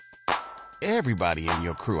Everybody in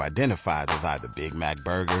your crew identifies as either Big Mac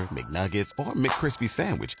Burger, McNuggets, or McCrispy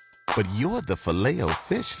Sandwich. But you're the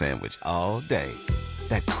Filet-O-Fish Sandwich all day.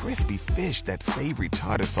 That crispy fish, that savory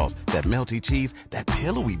tartar sauce, that melty cheese, that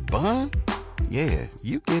pillowy bun. Yeah,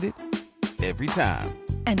 you get it. Every time.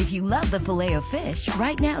 And if you love the Filet-O-Fish,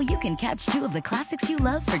 right now you can catch two of the classics you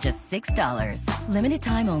love for just $6. Limited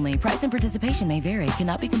time only. Price and participation may vary.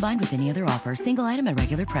 Cannot be combined with any other offer. Single item at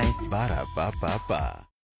regular price. Ba-da-ba-ba-ba.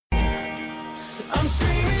 I'm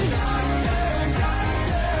screaming doctor, doctor.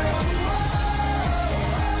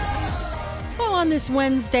 Well, on this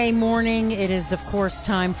Wednesday morning, it is, of course,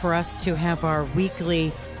 time for us to have our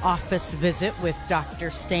weekly office visit with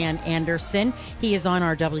Dr. Stan Anderson. He is on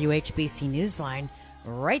our WHBC Newsline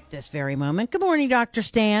right this very moment. Good morning, Dr.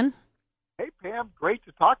 Stan. Hey, Pam. Great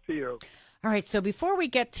to talk to you. All right, so before we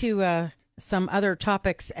get to some other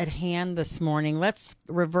topics at hand this morning, let's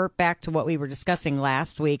revert back to what we were discussing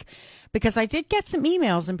last week, because I did get some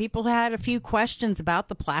emails and people had a few questions about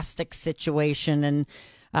the plastic situation. And,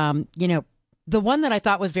 the one that I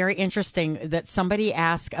thought was very interesting, that somebody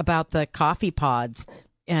asked about the coffee pods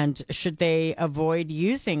and should they avoid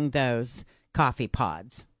using those coffee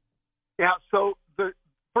pods? Yeah, so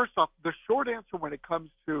first off, the short answer when it comes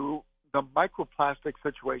to the microplastic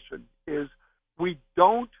situation is we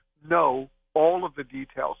don't know all of the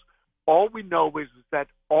details. All we know is that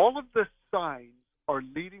all of the signs are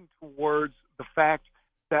leading towards the fact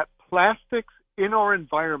that plastics in our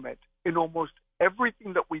environment, in almost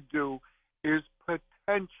everything that we do, is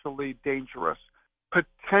potentially dangerous,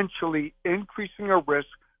 potentially increasing our risk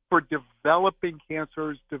for developing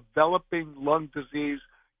cancers, developing lung disease,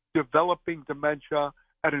 developing dementia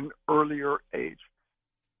at an earlier age.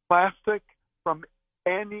 Plastic from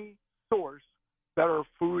any source that our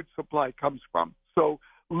food supply comes from. So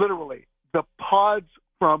literally, the pods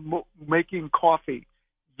from making coffee,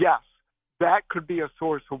 yes, that could be a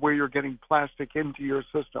source of where you're getting plastic into your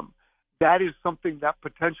system. That is something that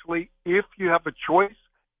potentially, if you have a choice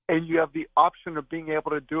and you have the option of being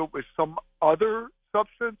able to do it with some other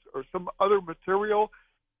substance or some other material,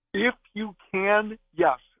 if you can,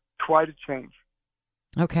 yes, try to change.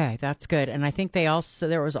 Okay, that's good. And I think there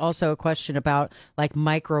was also a question about like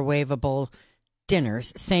microwavable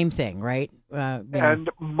dinners. Same thing, right?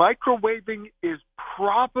 And microwaving is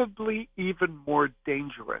probably even more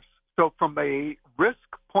dangerous. So from a risk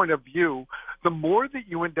point of view, the more that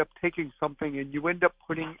you end up taking something and you end up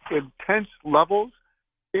putting intense levels,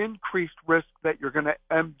 increased risk that you're going to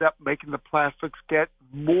end up making the plastics get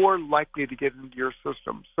more likely to get into your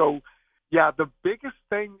system. So, yeah, the biggest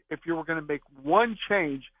thing, if you were going to make one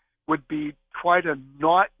change, would be try to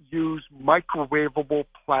not use microwavable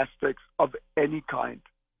plastics of any kind.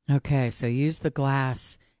 Okay, so use the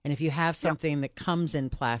glass. And if you have something that comes in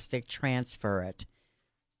plastic, transfer it.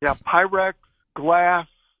 Yeah, Pyrex, glass,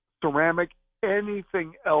 ceramic,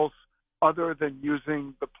 anything else other than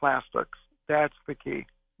using the plastics. That's the key.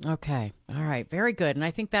 Okay. All right. Very good. And I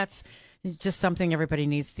think that's just something everybody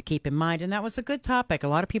needs to keep in mind. And that was a good topic. A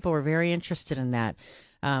lot of people were very interested in that.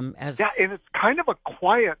 Yeah, and it's kind of a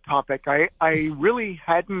quiet topic. I really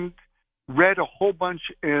hadn't read a whole bunch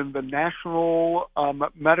in the national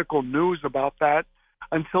medical news about that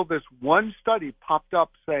until this one study popped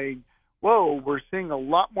up saying, whoa, we're seeing a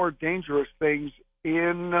lot more dangerous things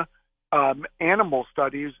in animal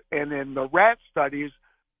studies and in the rat studies,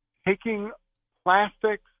 taking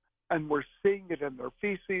plastics, and we're seeing it in their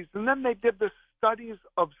feces. And then they did the studies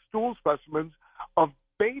of stool specimens of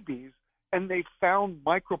babies, and they found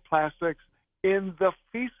microplastics in the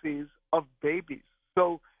feces of babies.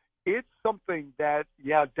 So it's something that,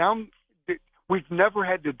 we've never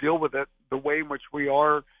had to deal with it the way in which we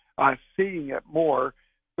are seeing it more.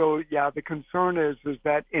 So, the concern is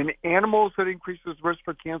that in animals it increases risk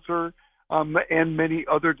for cancer and many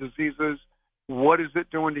other diseases. What is it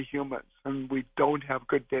doing to humans? And we don't have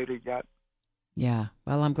good data yet. Yeah.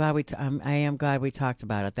 Well, I'm glad I am glad we talked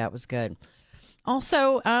about it. That was good.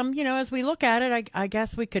 Also, as we look at it, I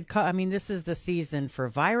guess we could this is the season for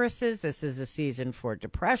viruses. This is the season for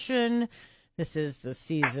depression. This is the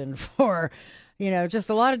season for, just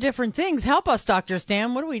a lot of different things. Help us, Dr.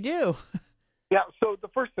 Stan. What do we do? Yeah, so the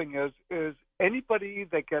first thing is anybody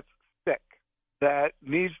that gets sick that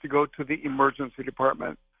needs to go to the emergency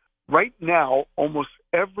department. Right now, almost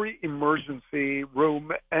every emergency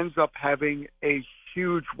room ends up having a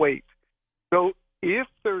huge wait. So if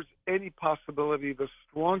there's any possibility, the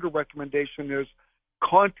stronger recommendation is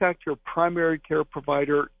contact your primary care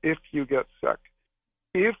provider if you get sick.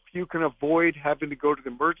 If you can avoid having to go to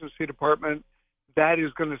the emergency department, that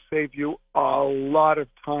is going to save you a lot of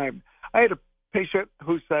time. I had a patient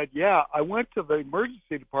who said, I went to the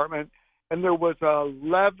emergency department and there was a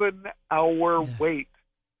 11-hour wait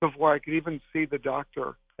before I could even see the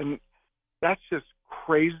doctor. And that's just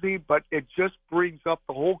crazy, but it just brings up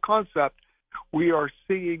the whole concept. We are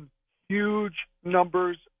seeing huge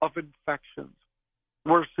numbers of infections.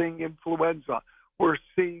 We're seeing influenza. We're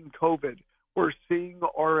seeing COVID. We're seeing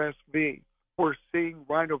RSV. We're seeing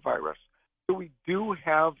rhinovirus. So we do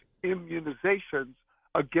have immunizations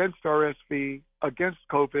against RSV, against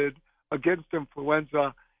COVID, against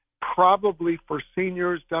influenza, probably for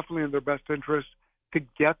seniors, definitely in their best interest to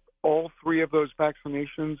get all three of those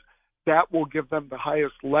vaccinations. That will give them the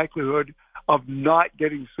highest likelihood of not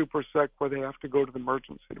getting super sick where they have to go to the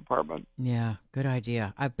emergency department. Yeah, good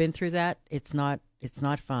idea. I've been through that. It's not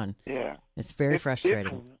fun. Yeah. It's very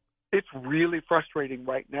frustrating. It's really frustrating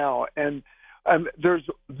right now. And there's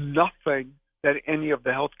nothing that any of the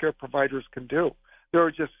healthcare providers can do. There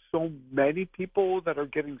are just so many people that are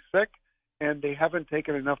getting sick, and they haven't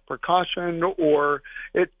taken enough precaution, or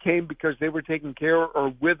it came because they were taking care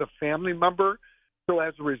or with a family member. So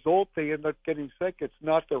as a result, they end up getting sick. It's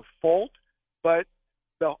not their fault, but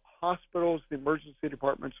the hospitals, the emergency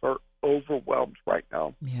departments are overwhelmed right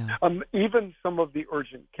now. Yeah. Even some of the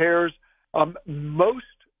urgent cares, most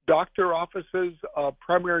doctor offices,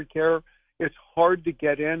 primary care, it's hard to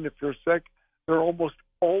get in if you're sick. They're almost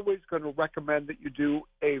always going to recommend that you do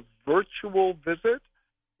a virtual visit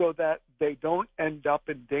so that they don't end up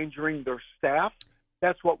endangering their staff.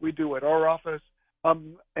 That's what we do at our office.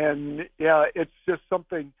 And yeah, it's just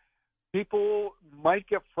something people might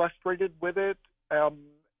get frustrated with it.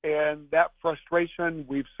 And that frustration,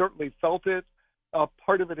 we've certainly felt it.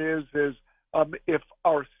 Part of it is if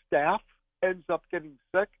our staff ends up getting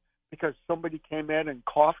sick because somebody came in and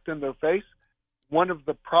coughed in their face, one of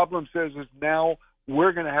the problems is now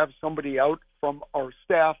we're going to have somebody out from our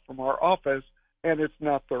staff, from our office, and it's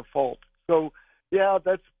not their fault. So, yeah,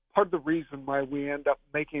 that's part of the reason why we end up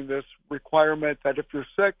making this requirement that if you're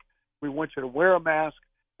sick, we want you to wear a mask.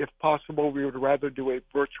 If possible, we would rather do a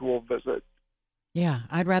virtual visit. Yeah,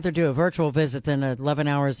 I'd rather do a virtual visit than 11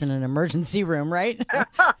 hours in an emergency room, right?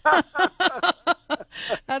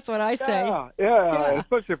 That's what I say. Yeah,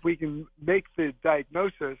 especially if we can make the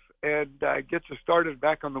diagnosis and get you started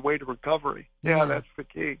back on the way to recovery. Yeah, that's the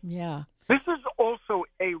key. Yeah. This is also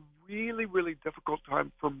a really, really difficult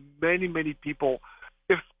time for many, many people,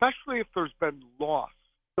 especially if there's been loss.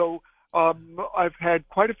 So I've had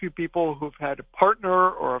quite a few people who've had a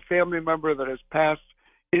partner or a family member that has passed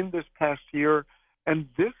in this past year, and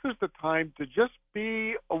this is the time to just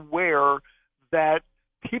be aware that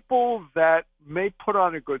people that may put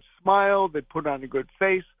on a good smile, they put on a good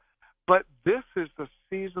face, but this is the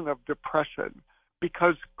season of depression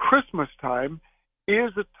because Christmas time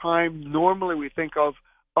is a time normally we think of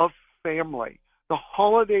family. The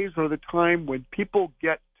holidays are the time when people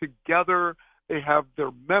get together, they have their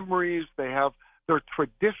memories, they have their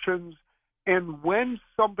traditions, and when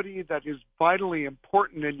somebody that is vitally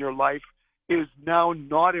important in your life is now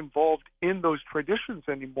not involved in those traditions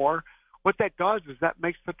anymore, what that does is that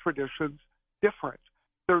makes the traditions different.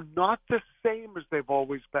 They're not the same as they've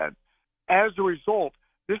always been. As a result,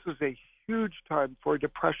 this is a huge time for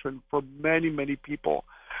depression for many, many people.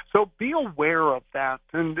 So be aware of that.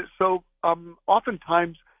 And so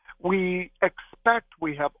oftentimes we expect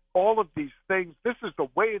we have all of these things. This is the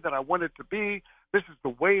way that I want it to be. This is the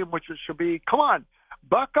way in which it should be. Come on,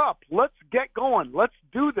 buck up. Let's get going. Let's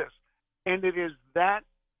do this. And it is that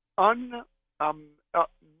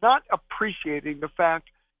not appreciating the fact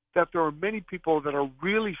that there are many people that are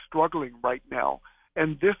really struggling right now.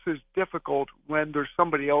 And this is difficult when there's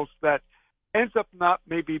somebody else that ends up not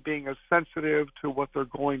maybe being as sensitive to what they're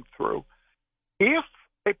going through. If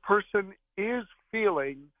a person is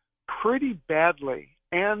feeling pretty badly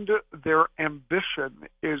and their ambition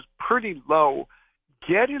is pretty low,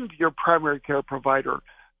 get into your primary care provider.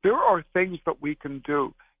 There are things that we can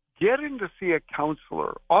do. Get in to see a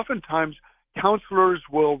counselor. Oftentimes, counselors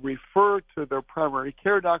will refer to their primary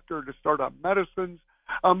care doctor to start on medicines.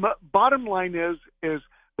 Bottom line is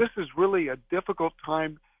this is really a difficult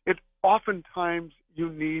time. Oftentimes you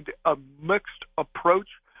need a mixed approach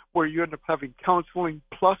where you end up having counseling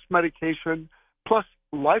plus medication plus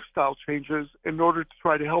lifestyle changes in order to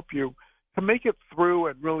try to help you to make it through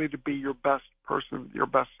and really to be your best person, your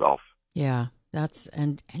best self. Yeah, that's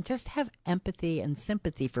and just have empathy and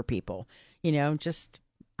sympathy for people. Just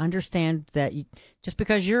understand that just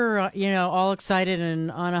because you're all excited and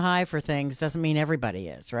on a high for things doesn't mean everybody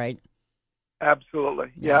is, right?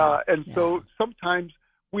 Absolutely. Yeah. And so sometimes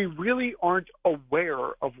we really aren't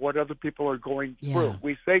aware of what other people are going through. Yeah.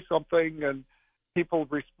 We say something and people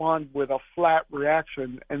respond with a flat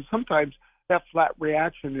reaction, and sometimes that flat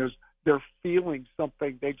reaction is they're feeling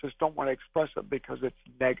something. They just don't want to express it because it's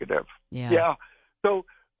negative. Yeah. So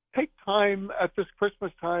take time at this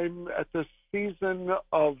Christmas time, at this season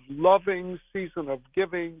of loving, season of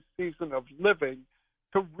giving, season of living,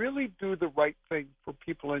 to really do the right thing for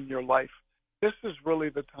people in your life. This is really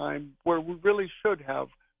the time where we really should have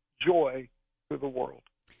joy to the world.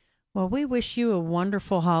 Well, we wish you a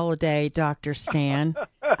wonderful holiday, Dr. Stan.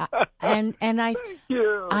 And Thank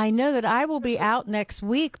you. I know that I will be out next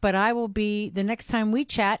week, but I will be, the next time we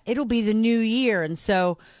chat, it'll be the new year. And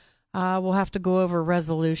so we'll have to go over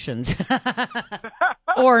resolutions.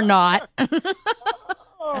 Or not.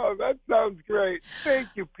 Oh, that sounds great. Thank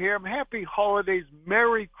you, Pam. Happy holidays.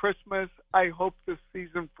 Merry Christmas. I hope this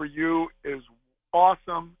season for you is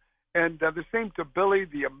awesome. And the same to Billy,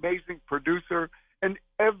 the amazing producer, and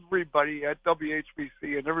everybody at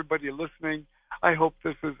WHBC and everybody listening. I hope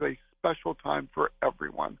this is a special time for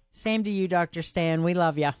everyone. Same to you, Dr. Stan. We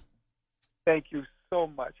love you. Thank you so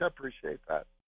much. I appreciate that.